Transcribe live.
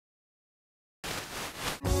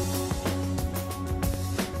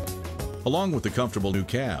Along with the comfortable new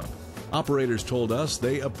cab, operators told us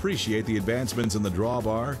they appreciate the advancements in the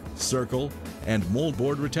drawbar, circle, and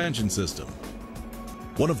moldboard retention system.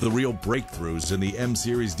 One of the real breakthroughs in the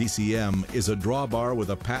M-Series DCM is a drawbar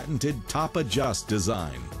with a patented top adjust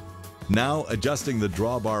design. Now, adjusting the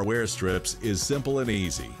drawbar wear strips is simple and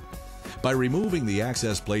easy. By removing the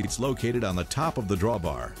access plates located on the top of the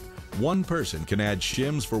drawbar, one person can add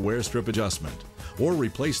shims for wear strip adjustment or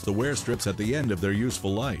replace the wear strips at the end of their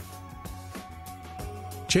useful life.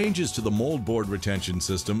 Changes to the moldboard retention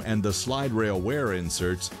system and the slide rail wear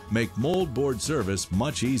inserts make moldboard service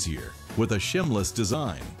much easier with a shimless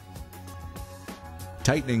design.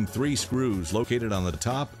 Tightening 3 screws located on the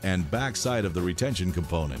top and back side of the retention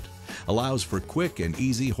component allows for quick and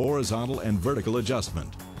easy horizontal and vertical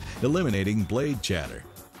adjustment, eliminating blade chatter.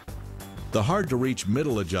 The hard-to-reach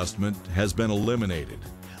middle adjustment has been eliminated,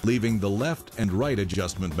 leaving the left and right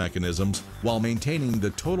adjustment mechanisms while maintaining the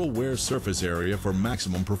total wear surface area for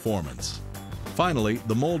maximum performance. Finally,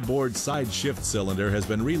 the moldboard side shift cylinder has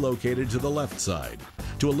been relocated to the left side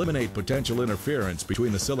to eliminate potential interference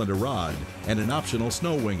between the cylinder rod and an optional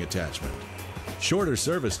snow wing attachment. Shorter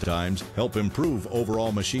service times help improve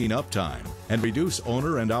overall machine uptime and reduce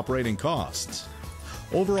owner and operating costs.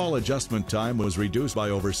 Overall adjustment time was reduced by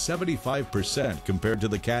over 75% compared to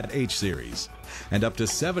the CAT H series, and up to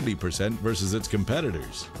 70% versus its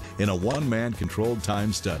competitors in a one-man controlled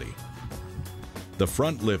time study. The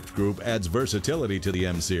front lift group adds versatility to the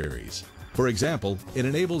M series. For example, it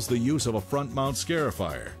enables the use of a front mount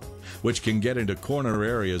scarifier, which can get into corner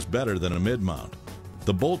areas better than a mid-mount.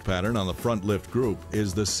 The bolt pattern on the front lift group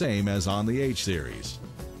is the same as on the H series.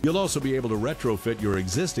 You'll also be able to retrofit your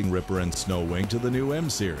existing ripper and snow wing to the new M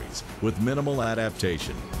series with minimal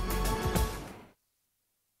adaptation.